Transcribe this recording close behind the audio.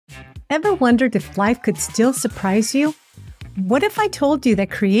Ever wondered if life could still surprise you? What if I told you that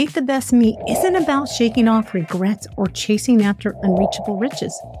Create the Best Me isn't about shaking off regrets or chasing after unreachable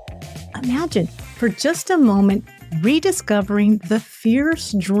riches? Imagine, for just a moment, rediscovering the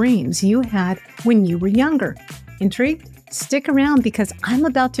fierce dreams you had when you were younger. Intrigued? Stick around because I'm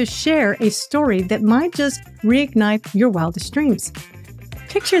about to share a story that might just reignite your wildest dreams.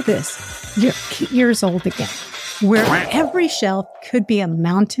 Picture this, you're 8 years old again, where every shelf could be a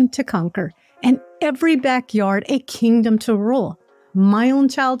mountain to conquer and every backyard a kingdom to rule. My own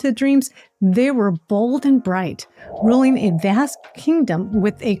childhood dreams, they were bold and bright, ruling a vast kingdom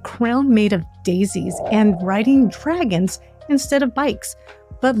with a crown made of daisies and riding dragons instead of bikes.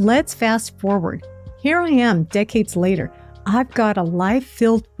 But let's fast forward. Here I am, decades later. I've got a life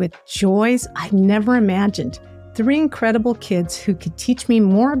filled with joys I never imagined. 3 incredible kids who could teach me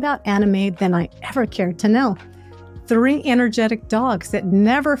more about anime than I ever cared to know. 3 energetic dogs that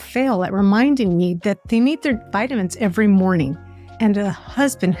never fail at reminding me that they need their vitamins every morning. And a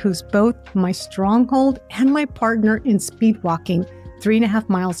husband who's both my stronghold and my partner in speed walking 3.5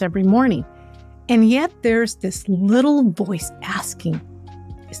 miles every morning. And yet there's this little voice asking,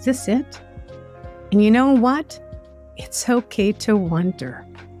 is this it? And you know what? It's okay to wonder.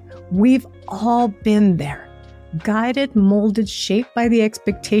 We've all been there, guided, molded, shaped by the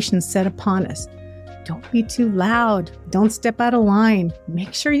expectations set upon us. Don't be too loud. Don't step out of line.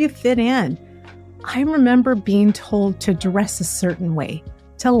 Make sure you fit in. I remember being told to dress a certain way,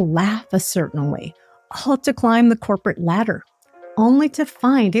 to laugh a certain way, all to climb the corporate ladder, only to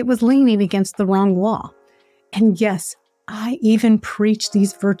find it was leaning against the wrong wall. And yes, I even preached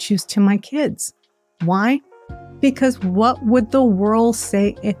these virtues to my kids. Why? Because what would the world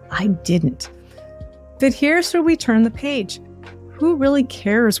say if I didn't? But here's where we turn the page. Who really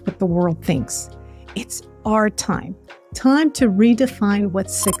cares what the world thinks? It's our time. Time to redefine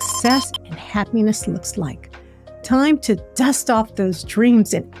what success and happiness looks like. Time to dust off those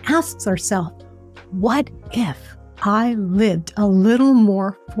dreams and ask ourselves, what if I lived a little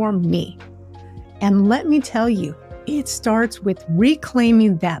more for me? And let me tell you, it starts with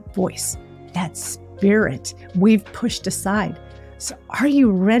reclaiming that voice, that spirit we've pushed aside. So are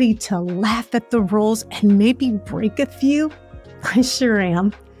you ready to laugh at the rules and maybe break a few? I sure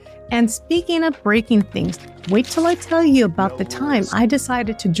am. And speaking of breaking things, wait till I tell you about the time I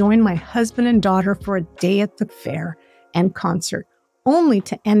decided to join my husband and daughter for a day at the fair and concert, only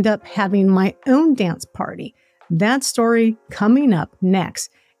to end up having my own dance party. That story coming up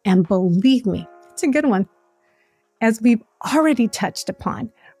next. And believe me, it's a good one. As we've already touched upon,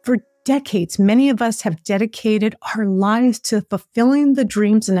 for decades, many of us have dedicated our lives to fulfilling the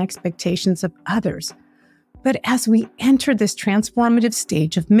dreams and expectations of others. But as we enter this transformative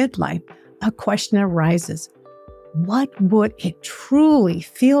stage of midlife, a question arises. What would it truly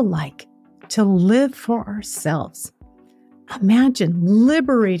feel like to live for ourselves? Imagine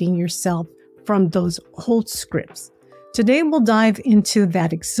liberating yourself from those old scripts. Today, we'll dive into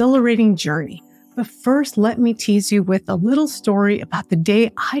that exhilarating journey. But first, let me tease you with a little story about the day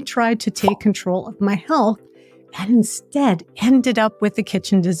I tried to take control of my health and instead ended up with a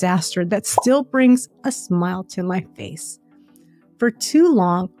kitchen disaster that still brings a smile to my face. For too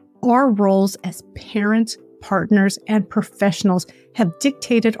long, our roles as parents, partners, and professionals have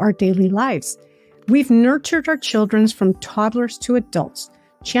dictated our daily lives. We've nurtured our children from toddlers to adults,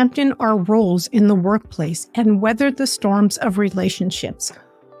 championed our roles in the workplace, and weathered the storms of relationships.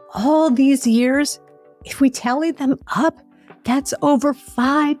 All these years, if we tally them up, that's over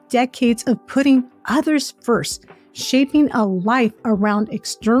 5 decades of putting others first, shaping a life around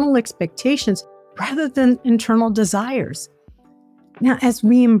external expectations rather than internal desires. Now, as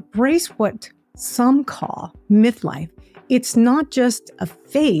we embrace what some call midlife, it's not just a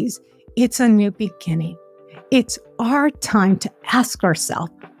phase, it's a new beginning. It's our time to ask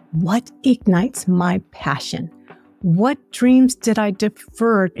ourselves, what ignites my passion? What dreams did I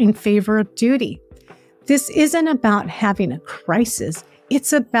defer in favor of duty? This isn't about having a crisis.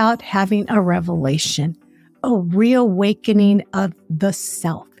 It's about having a revelation, a reawakening of the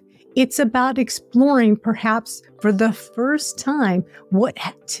self. It's about exploring, perhaps for the first time, what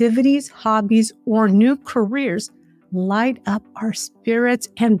activities, hobbies, or new careers light up our spirits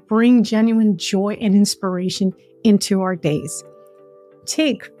and bring genuine joy and inspiration into our days.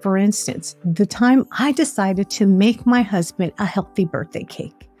 Take, for instance, the time I decided to make my husband a healthy birthday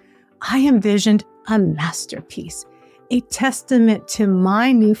cake. I envisioned a masterpiece, a testament to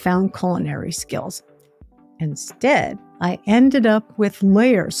my newfound culinary skills. Instead, I ended up with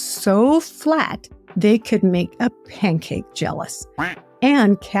layers so flat they could make a pancake jealous,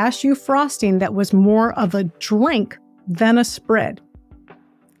 and cashew frosting that was more of a drink than a spread.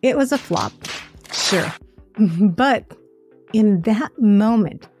 It was a flop, sure. But in that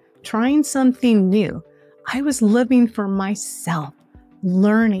moment, trying something new, I was living for myself,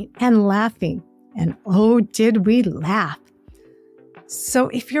 learning and laughing. And oh, did we laugh. So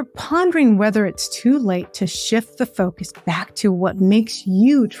if you're pondering whether it's too late to shift the focus back to what makes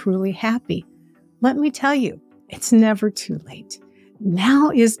you truly happy, let me tell you, it's never too late.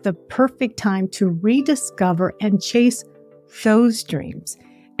 Now is the perfect time to rediscover and chase those dreams.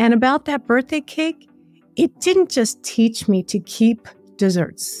 And about that birthday cake, it didn't just teach me to keep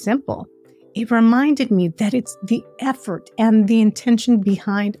desserts simple. It reminded me that it's the effort and the intention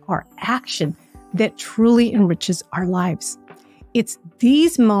behind our action that truly enriches our lives. It's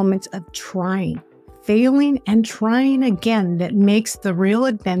these moments of trying, failing, and trying again that makes the real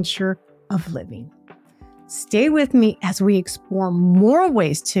adventure of living. Stay with me as we explore more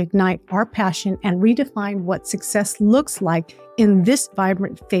ways to ignite our passion and redefine what success looks like in this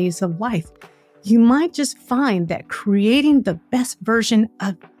vibrant phase of life. You might just find that creating the best version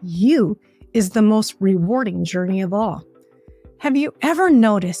of you is the most rewarding journey of all. Have you ever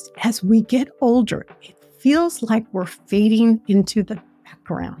noticed as we get older, it feels like we're fading into the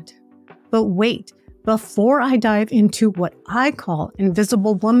background? But wait, before I dive into what I call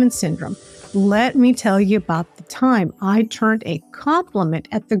invisible woman syndrome, let me tell you about the time I turned a compliment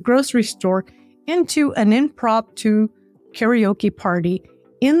at the grocery store into an impromptu karaoke party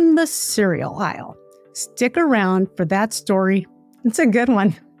in the cereal aisle. Stick around for that story. It's a good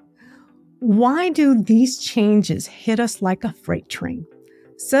one. Why do these changes hit us like a freight train?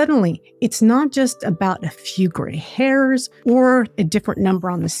 Suddenly, it's not just about a few gray hairs or a different number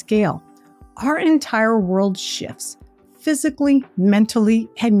on the scale. Our entire world shifts, physically, mentally,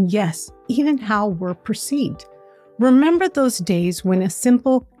 and yes, even how we're perceived. Remember those days when a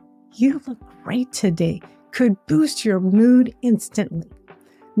simple, "You look great today," could boost your mood instantly.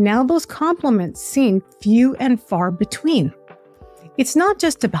 Now those compliments seem few and far between. It's not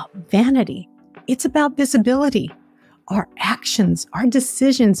just about vanity, it's about visibility. Our actions, our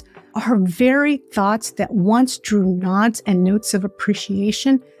decisions, our very thoughts that once drew nods and notes of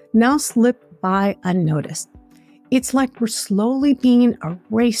appreciation now slip by unnoticed. It's like we're slowly being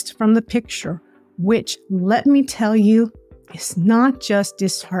erased from the picture, which, let me tell you, is not just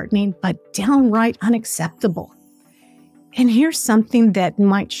disheartening, but downright unacceptable. And here's something that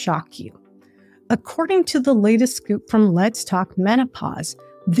might shock you. According to the latest scoop from Let's Talk Menopause,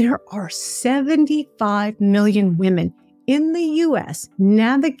 there are 75 million women in the U.S.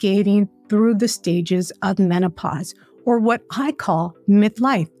 navigating through the stages of menopause, or what I call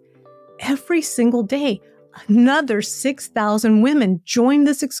midlife. Every single day, another 6,000 women join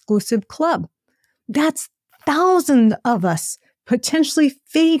this exclusive club. That's thousands of us potentially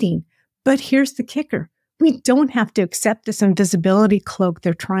fading. But here's the kicker. We don't have to accept this invisibility cloak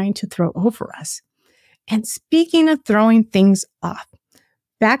they're trying to throw over us. And speaking of throwing things off,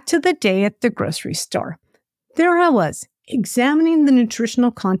 back to the day at the grocery store. There I was, examining the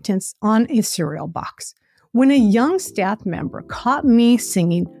nutritional contents on a cereal box, when a young staff member caught me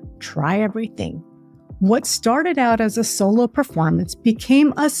singing "Try Everything." What started out as a solo performance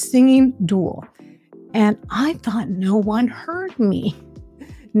became a singing duel, and I thought no one heard me.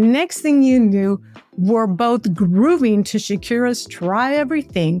 Next thing you knew, we're both grooving to Shakira's "Try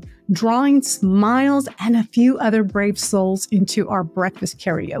Everything," drawing smiles and a few other brave souls into our breakfast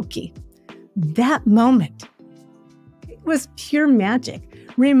karaoke. That moment, it was pure magic,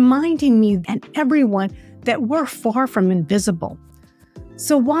 reminding me and everyone that we're far from invisible.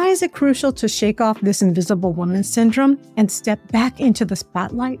 So why is it crucial to shake off this invisible woman syndrome and step back into the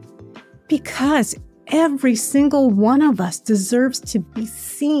spotlight? Because every single one of us deserves to be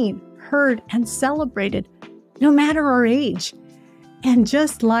seen, heard, and celebrated, no matter our age. And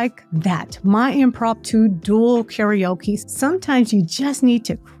just like that, my impromptu dual karaoke, sometimes you just need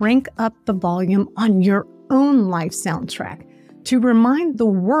to crank up the volume on your own life soundtrack to remind the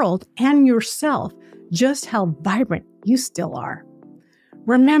world and yourself just how vibrant you still are.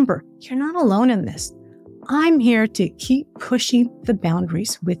 Remember, you're not alone in this. I'm here to keep pushing the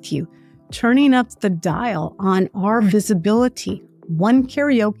boundaries with you, turning up the dial on our visibility, one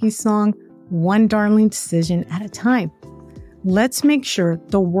karaoke song, one darling decision at a time. Let's make sure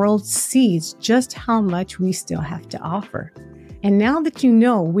the world sees just how much we still have to offer. And now that you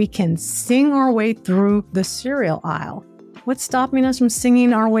know we can sing our way through the cereal aisle, what's stopping us from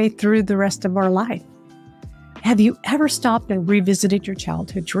singing our way through the rest of our life? Have you ever stopped and revisited your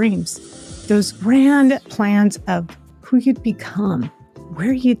childhood dreams? Those grand plans of who you'd become,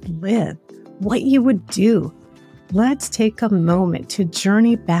 where you'd live, what you would do. Let's take a moment to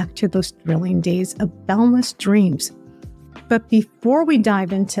journey back to those thrilling days of boundless dreams. But before we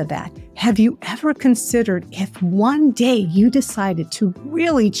dive into that, have you ever considered if one day you decided to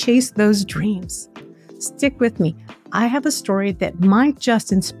really chase those dreams? Stick with me. I have a story that might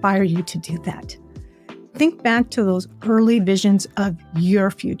just inspire you to do that. Think back to those early visions of your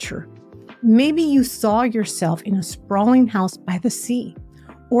future. Maybe you saw yourself in a sprawling house by the sea,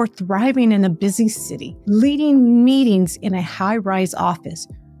 or thriving in a busy city, leading meetings in a high-rise office.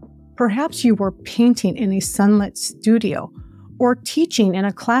 Perhaps you were painting in a sunlit studio, or teaching in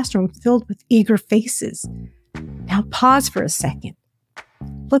a classroom filled with eager faces. Now pause for a second.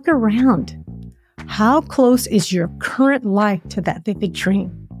 Look around. How close is your current life to that vivid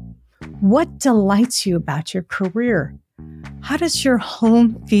dream? What delights you about your career? How does your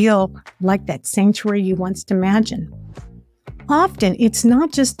home feel like that sanctuary you once imagined? Often, it's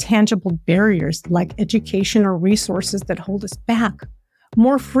not just tangible barriers like education or resources that hold us back.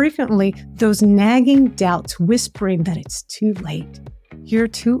 More frequently, those nagging doubts whispering that it's too late, you're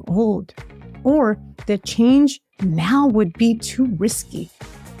too old, or that change now would be too risky.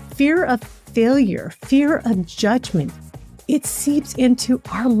 Fear of failure, fear of judgment, it seeps into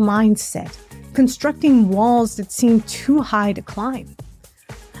our mindset, constructing walls that seem too high to climb.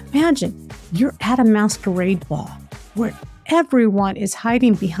 Imagine you're at a masquerade ball where everyone is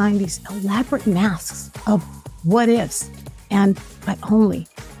hiding behind these elaborate masks of what ifs and but only.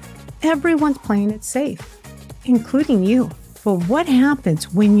 Everyone's playing it safe, including you. But what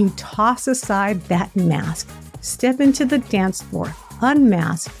happens when you toss aside that mask, step into the dance floor,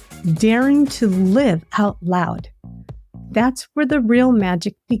 unmasked, daring to live out loud? That's where the real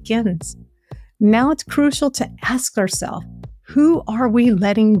magic begins. Now it's crucial to ask ourselves, who are we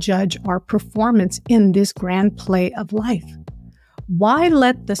letting judge our performance in this grand play of life? Why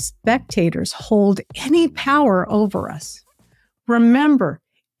let the spectators hold any power over us? Remember,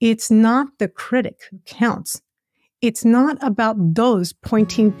 it's not the critic who counts. It's not about those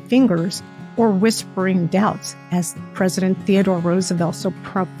pointing fingers or whispering doubts, as President Theodore Roosevelt so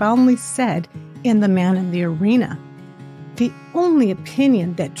profoundly said in The Man in the Arena. The only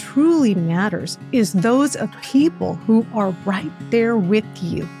opinion that truly matters is those of people who are right there with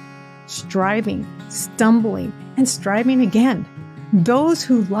you, striving, stumbling, and striving again. Those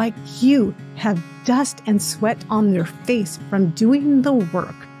who, like you, have dust and sweat on their face from doing the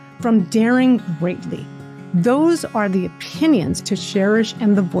work, from daring greatly. Those are the opinions to cherish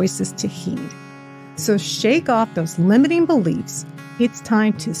and the voices to heed. So shake off those limiting beliefs. It's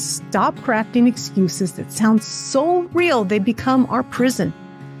time to stop crafting excuses that sound so real they become our prison.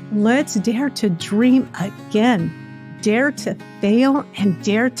 Let's dare to dream again, dare to fail, and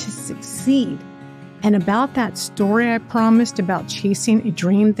dare to succeed. And about that story I promised about chasing a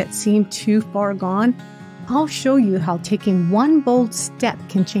dream that seemed too far gone, I'll show you how taking one bold step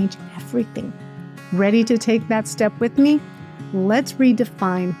can change everything. Ready to take that step with me? Let's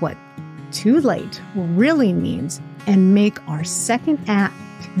redefine what too late really means and make our second act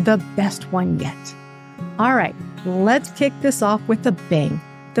the best one yet. All right, let's kick this off with a bang.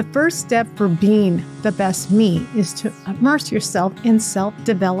 The first step for being the best me is to immerse yourself in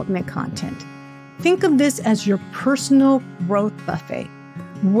self-development content. Think of this as your personal growth buffet.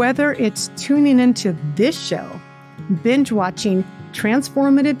 Whether it's tuning into this show, binge watching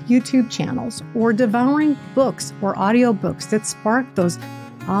transformative YouTube channels, or devouring books or audiobooks that spark those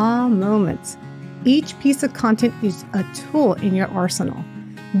moments, each piece of content is a tool in your arsenal.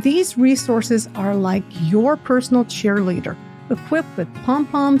 These resources are like your personal cheerleader, equipped with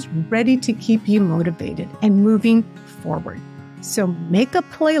pom-poms ready to keep you motivated and moving forward. So make a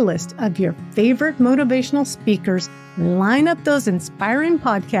playlist of your favorite motivational speakers, line up those inspiring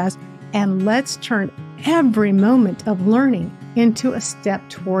podcasts, and let's turn every moment of learning into a step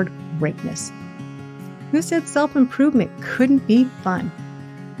toward greatness. Who said self-improvement couldn't be fun?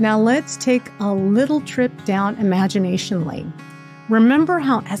 Now let's take a little trip down imagination lane. Remember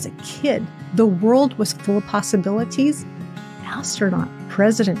how as a kid, the world was full of possibilities? Astronaut,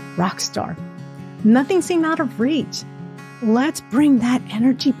 president, rock star. Nothing seemed out of reach. Let's bring that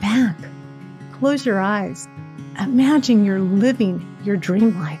energy back. Close your eyes. Imagine you're living your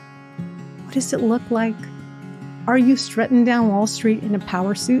dream life. What does it look like? Are you strutting down Wall Street in a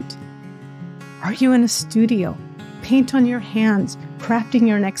power suit? Are you in a studio, paint on your hands, crafting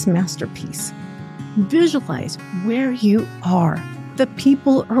your next masterpiece? Visualize where you are, the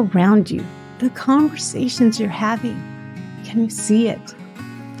people around you, the conversations you're having. Can you see it?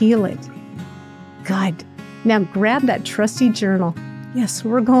 Feel it? Good. Now grab that trusty journal. Yes,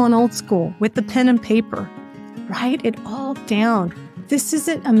 we're going old school with the pen and paper. Write it all down. This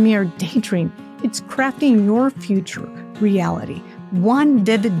isn't a mere daydream. It's crafting your future reality, one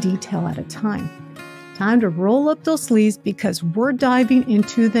vivid detail at a time. time to roll up those sleeves because we're diving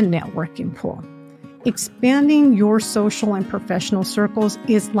into the networking pool. Expanding your social and professional circles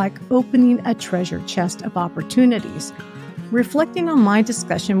is like opening a treasure chest of opportunities. Reflecting on my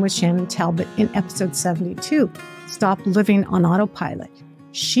discussion with Shannon Talbot in episode 72, Stop Living on Autopilot,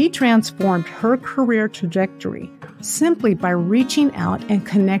 she transformed her career trajectory simply by reaching out and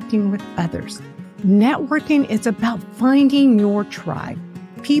connecting with others. Networking is about finding your tribe,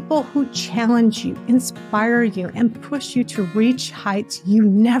 people who challenge you, inspire you, and push you to reach heights you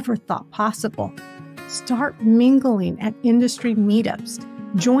never thought possible. Start mingling at industry meetups,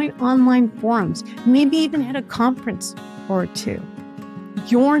 join online forums, maybe even at a conference or two.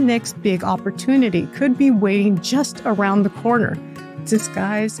 Your next big opportunity could be waiting just around the corner,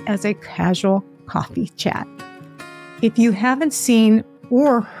 disguised as a casual coffee chat. If you haven't seen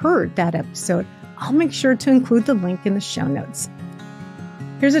or heard that episode, I'll make sure to include the link in the show notes.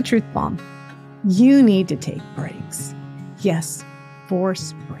 Here's a truth bomb. You need to take breaks. Yes,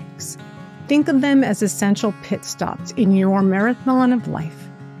 force breaks. Think of them as essential pit stops in your marathon of life.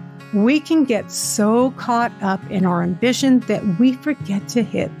 We can get so caught up in our ambition that we forget to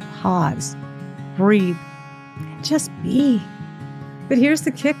hit pause, breathe, and just be. But here's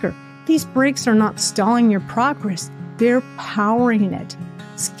the kicker. These breaks are not stalling your progress. They're powering it.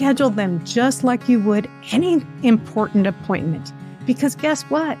 Schedule them just like you would any important appointment. Because guess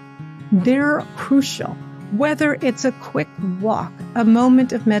what? They're crucial. Whether it's a quick walk, a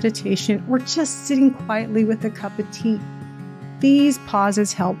moment of meditation, or just sitting quietly with a cup of tea, these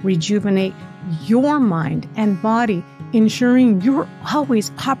pauses help rejuvenate your mind and body, ensuring you're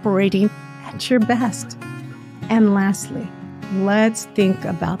always operating at your best. And lastly, let's think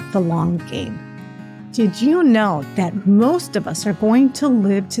about the long game. Did you know that most of us are going to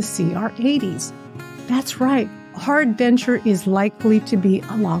live to see our 80s? That's right. Our adventure is likely to be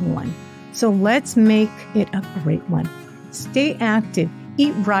a long one. So let's make it a great one. Stay active,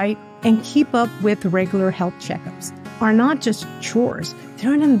 eat right, and keep up with regular health checkups. Are not just chores,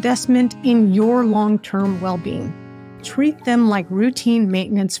 they're an investment in your long-term well-being. Treat them like routine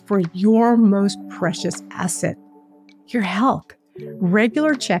maintenance for your most precious asset, your health.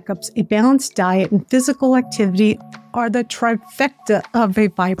 Regular checkups, a balanced diet, and physical activity are the trifecta of a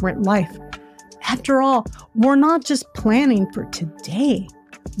vibrant life. After all, we're not just planning for today.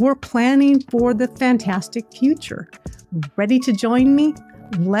 We're planning for the fantastic future. Ready to join me?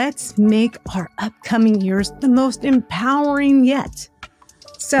 Let's make our upcoming years the most empowering yet.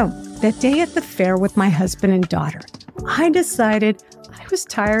 So, that day at the fair with my husband and daughter, I decided I was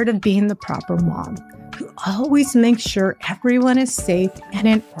tired of being the proper mom who always makes sure everyone is safe and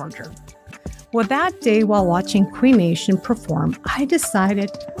in order. Well, that day while watching Queen Nation perform, I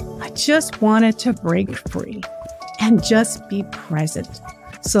decided I just wanted to break free and just be present.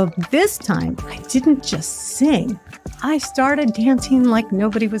 So this time, I didn't just sing. I started dancing like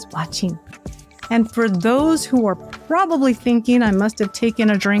nobody was watching. And for those who are probably thinking I must have taken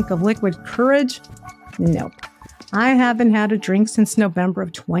a drink of liquid courage, nope. I haven't had a drink since November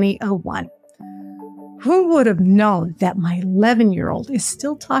of 2001. Who would have known that my 11-year-old is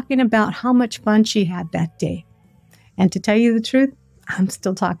still talking about how much fun she had that day? And to tell you the truth, I'm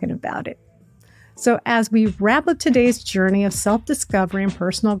still talking about it. So as we wrap up today's journey of self-discovery and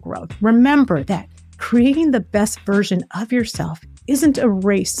personal growth, remember that creating the best version of yourself isn't a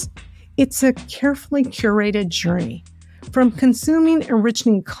race. It's a carefully curated journey. From consuming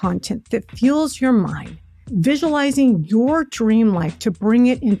enriching content that fuels your mind, visualizing your dream life to bring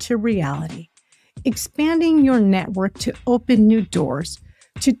it into reality, expanding your network to open new doors,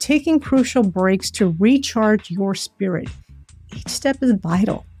 to taking crucial breaks to recharge your spirit. Each step is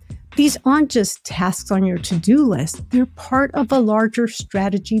vital. These aren't just tasks on your to-do list. They're part of a larger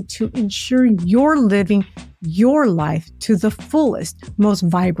strategy to ensure you're living your life to the fullest, most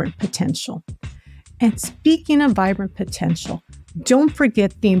vibrant potential. And speaking of vibrant potential, don't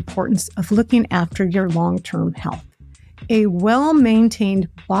forget the importance of looking after your long-term health. A well-maintained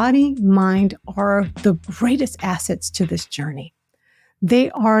body, mind are the greatest assets to this journey.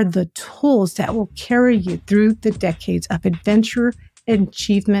 They are the tools that will carry you through the decades of adventure,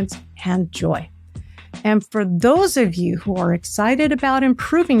 achievements, and joy. And for those of you who are excited about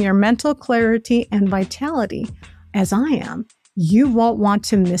improving your mental clarity and vitality, as I am, you won't want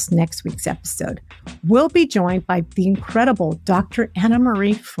to miss next week's episode. We'll be joined by the incredible Dr. Anna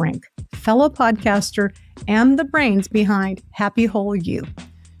Marie Frank, fellow podcaster and the brains behind Happy Whole You.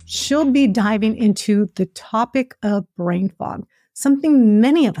 She'll be diving into the topic of brain fog, something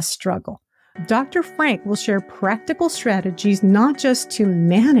many of us struggle. Dr. Frank will share practical strategies not just to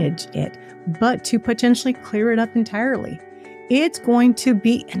manage it, but to potentially clear it up entirely. It's going to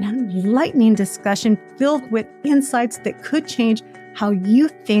be an enlightening discussion filled with insights that could change how you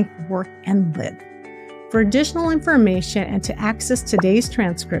think, work, and live. For additional information and to access today's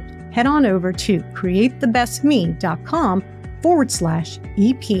transcript, head on over to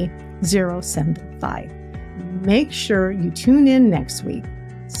createthebestme.com/EP075. Make sure you tune in next week.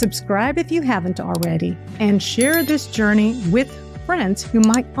 Subscribe if you haven't already, and share this journey with friends who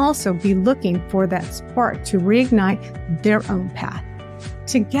might also be looking for that spark to reignite their own path.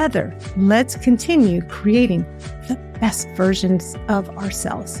 Together, let's continue creating the best versions of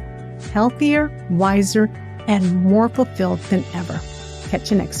ourselves, healthier, wiser, and more fulfilled than ever. Catch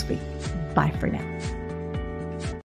you next week. Bye for now.